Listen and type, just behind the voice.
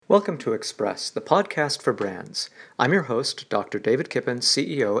Welcome to Express, the podcast for brands. I'm your host, Dr. David Kippen,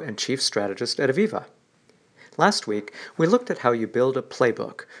 CEO and Chief Strategist at Aviva. Last week, we looked at how you build a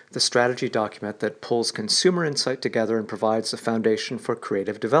playbook, the strategy document that pulls consumer insight together and provides a foundation for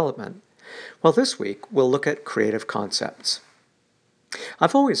creative development. Well, this week, we'll look at creative concepts.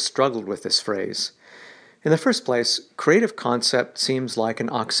 I've always struggled with this phrase. In the first place, creative concept seems like an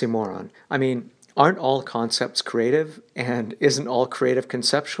oxymoron. Aren't all concepts creative, and isn't all creative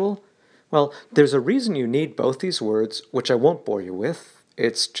conceptual? Well, there's a reason you need both these words, which I won't bore you with.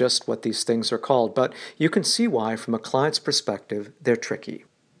 It's just what these things are called, but you can see why, from a client's perspective, they're tricky.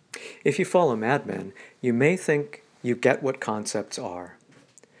 If you follow Mad Men, you may think you get what concepts are.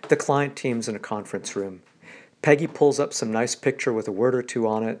 The client team's in a conference room. Peggy pulls up some nice picture with a word or two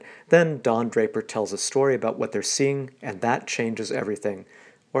on it, then Don Draper tells a story about what they're seeing, and that changes everything,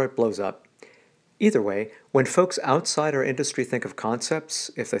 or it blows up. Either way, when folks outside our industry think of concepts,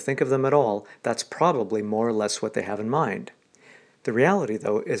 if they think of them at all, that's probably more or less what they have in mind. The reality,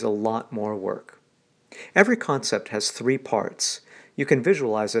 though, is a lot more work. Every concept has three parts. You can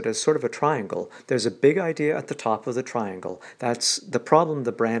visualize it as sort of a triangle. There's a big idea at the top of the triangle. That's the problem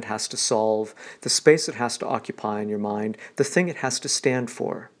the brand has to solve, the space it has to occupy in your mind, the thing it has to stand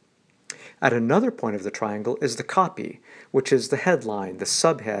for. At another point of the triangle is the copy, which is the headline, the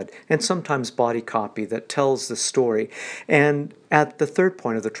subhead, and sometimes body copy that tells the story. And at the third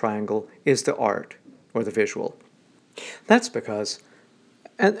point of the triangle is the art, or the visual. That's because,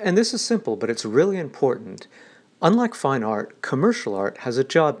 and this is simple, but it's really important, unlike fine art, commercial art has a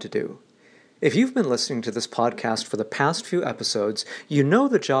job to do. If you've been listening to this podcast for the past few episodes, you know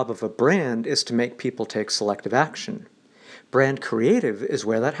the job of a brand is to make people take selective action. Brand creative is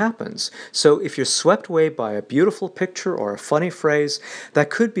where that happens. So if you're swept away by a beautiful picture or a funny phrase, that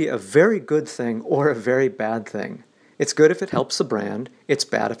could be a very good thing or a very bad thing. It's good if it helps the brand. It's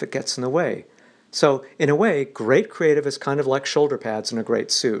bad if it gets in the way. So in a way, great creative is kind of like shoulder pads in a great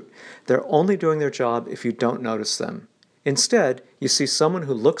suit. They're only doing their job if you don't notice them. Instead, you see someone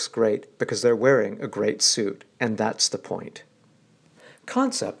who looks great because they're wearing a great suit, and that's the point.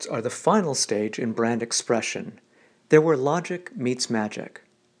 Concepts are the final stage in brand expression. They're where logic meets magic.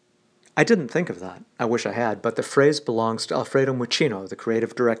 I didn't think of that. I wish I had, but the phrase belongs to Alfredo Muccino, the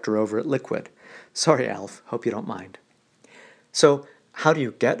creative director over at Liquid. Sorry, Alf. Hope you don't mind. So, how do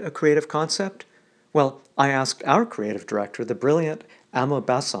you get a creative concept? Well, I asked our creative director, the brilliant Amo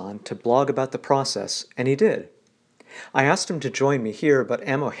Bassan, to blog about the process, and he did. I asked him to join me here, but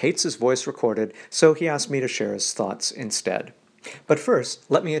Amo hates his voice recorded, so he asked me to share his thoughts instead. But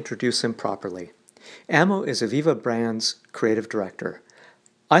first, let me introduce him properly. Amo is Aviva Brand's creative director.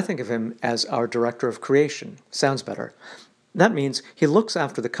 I think of him as our director of creation. Sounds better. That means he looks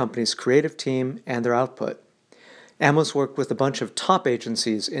after the company's creative team and their output. Amo's worked with a bunch of top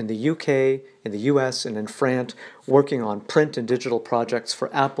agencies in the UK, in the US, and in France, working on print and digital projects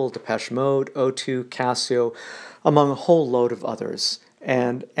for Apple, Depeche Mode, O2, Casio, among a whole load of others.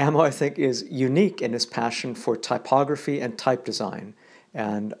 And Amo, I think, is unique in his passion for typography and type design.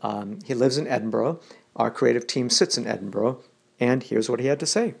 And he lives in Edinburgh. Our creative team sits in Edinburgh. And here's what he had to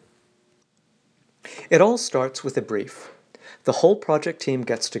say. It all starts with a brief. The whole project team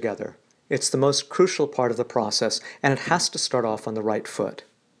gets together. It's the most crucial part of the process, and it has to start off on the right foot.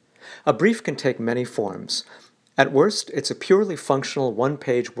 A brief can take many forms. At worst, it's a purely functional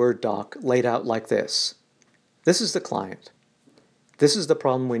one-page Word doc laid out like this. This is the client. This is the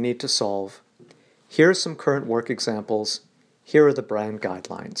problem we need to solve. Here are some current work examples. Here are the brand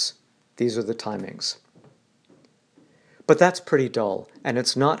guidelines. These are the timings. But that's pretty dull, and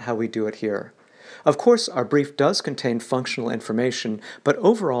it's not how we do it here. Of course, our brief does contain functional information, but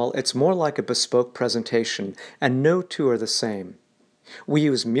overall it's more like a bespoke presentation, and no two are the same. We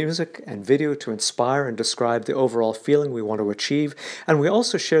use music and video to inspire and describe the overall feeling we want to achieve, and we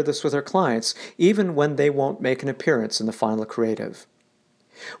also share this with our clients, even when they won't make an appearance in the final creative.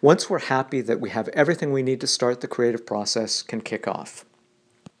 Once we're happy that we have everything we need to start the creative process can kick off.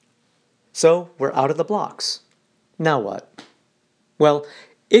 So we're out of the blocks. Now what? Well,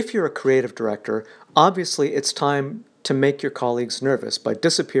 if you're a creative director, obviously it's time to make your colleagues nervous by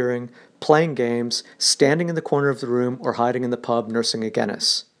disappearing, playing games, standing in the corner of the room, or hiding in the pub nursing a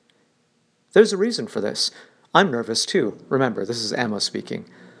Guinness. There's a reason for this. I'm nervous too. Remember, this is Amo speaking.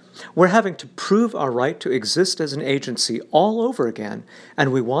 We're having to prove our right to exist as an agency all over again,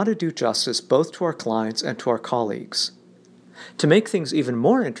 and we want to do justice both to our clients and to our colleagues. To make things even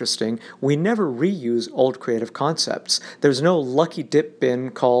more interesting, we never reuse old creative concepts. There's no lucky dip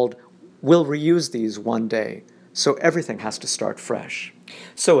bin called, "We'll reuse these one day," so everything has to start fresh.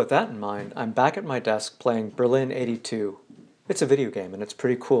 So with that in mind, I'm back at my desk playing Berlin 82. It's a video game and it's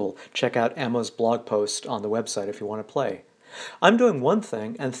pretty cool. Check out Ammo's blog post on the website if you want to play. I'm doing one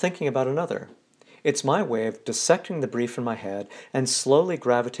thing and thinking about another. It's my way of dissecting the brief in my head and slowly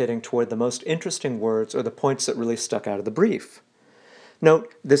gravitating toward the most interesting words or the points that really stuck out of the brief.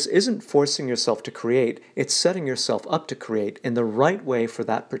 Note, this isn't forcing yourself to create, it's setting yourself up to create in the right way for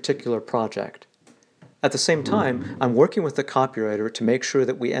that particular project. At the same time, I'm working with the copywriter to make sure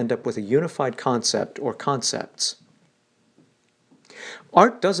that we end up with a unified concept or concepts.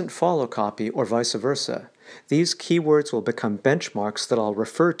 Art doesn't follow copy or vice versa. These keywords will become benchmarks that I'll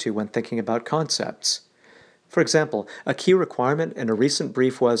refer to when thinking about concepts. For example, a key requirement in a recent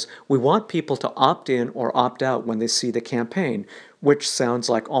brief was, we want people to opt in or opt out when they see the campaign, which sounds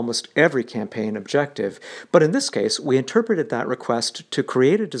like almost every campaign objective. But in this case, we interpreted that request to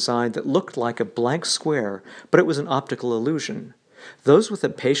create a design that looked like a blank square, but it was an optical illusion. Those with the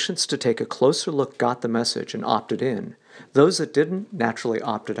patience to take a closer look got the message and opted in. Those that didn't naturally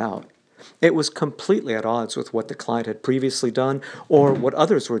opted out. It was completely at odds with what the client had previously done or what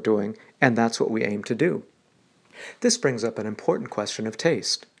others were doing, and that's what we aim to do. This brings up an important question of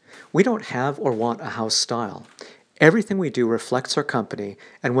taste. We don't have or want a house style. Everything we do reflects our company,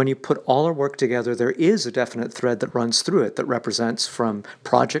 and when you put all our work together, there is a definite thread that runs through it that represents, from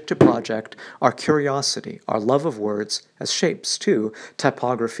project to project, our curiosity, our love of words, as shapes too,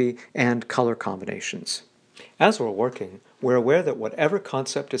 typography, and color combinations. As we're working, we're aware that whatever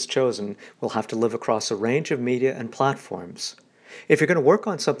concept is chosen will have to live across a range of media and platforms. If you're going to work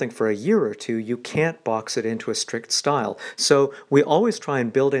on something for a year or two, you can't box it into a strict style, so we always try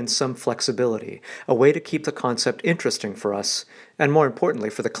and build in some flexibility, a way to keep the concept interesting for us, and more importantly,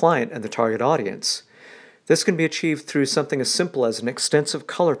 for the client and the target audience. This can be achieved through something as simple as an extensive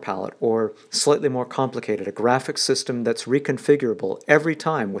color palette, or slightly more complicated, a graphic system that's reconfigurable every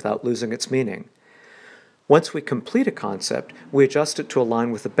time without losing its meaning. Once we complete a concept, we adjust it to align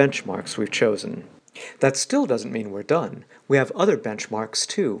with the benchmarks we've chosen. That still doesn't mean we're done. We have other benchmarks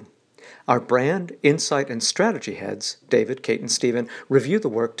too. Our brand, insight, and strategy heads, David, Kate, and Stephen, review the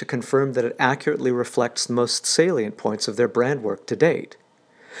work to confirm that it accurately reflects the most salient points of their brand work to date.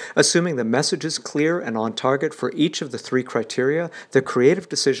 Assuming the message is clear and on target for each of the three criteria, the creative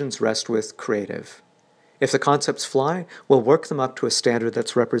decisions rest with creative. If the concepts fly, we'll work them up to a standard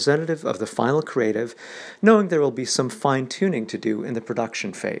that's representative of the final creative, knowing there will be some fine-tuning to do in the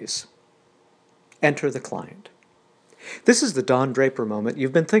production phase. Enter the client. This is the Don Draper moment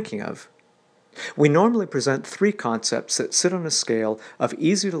you've been thinking of. We normally present three concepts that sit on a scale of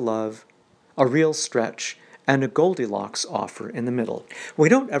easy to love, a real stretch, and a Goldilocks offer in the middle. We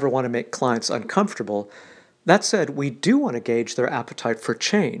don't ever want to make clients uncomfortable. That said, we do want to gauge their appetite for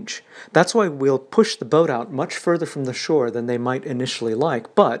change. That's why we'll push the boat out much further from the shore than they might initially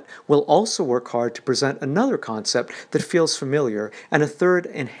like, but we'll also work hard to present another concept that feels familiar and a third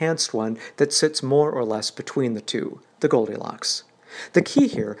enhanced one that sits more or less between the two, the Goldilocks. The key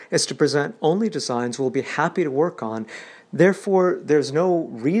here is to present only designs we'll be happy to work on. Therefore, there's no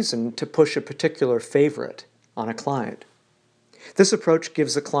reason to push a particular favorite on a client. This approach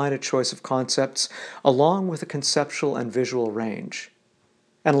gives the client a choice of concepts along with a conceptual and visual range.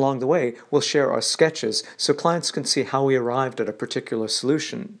 And along the way, we'll share our sketches so clients can see how we arrived at a particular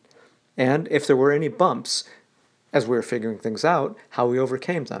solution. And if there were any bumps, as we were figuring things out, how we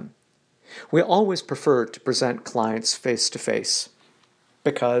overcame them. We always prefer to present clients face-to-face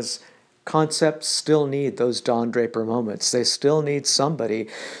because concepts still need those Don Draper moments. They still need somebody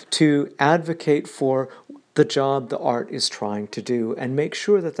to advocate for the job the art is trying to do and make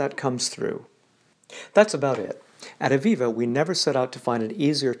sure that that comes through. That's about it. At Aviva, we never set out to find an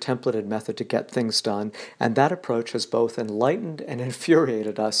easier templated method to get things done, and that approach has both enlightened and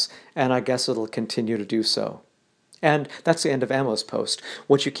infuriated us, and I guess it'll continue to do so. And that's the end of Ammo's post.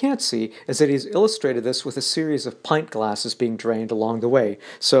 What you can't see is that he's illustrated this with a series of pint glasses being drained along the way,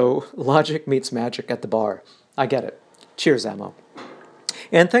 so logic meets magic at the bar. I get it. Cheers, Ammo.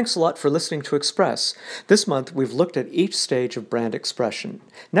 And thanks a lot for listening to Express. This month, we've looked at each stage of brand expression.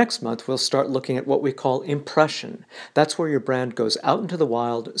 Next month, we'll start looking at what we call impression. That's where your brand goes out into the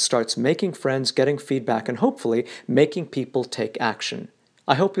wild, starts making friends, getting feedback, and hopefully making people take action.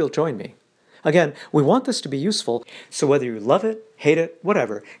 I hope you'll join me. Again, we want this to be useful, so whether you love it, hate it,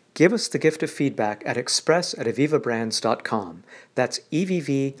 whatever, give us the gift of feedback at express@avivabrands.com. That's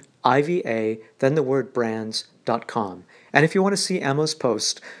EVVIVA, then the word brands.com. And if you want to see Ammo's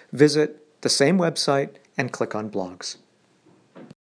post, visit the same website and click on blogs.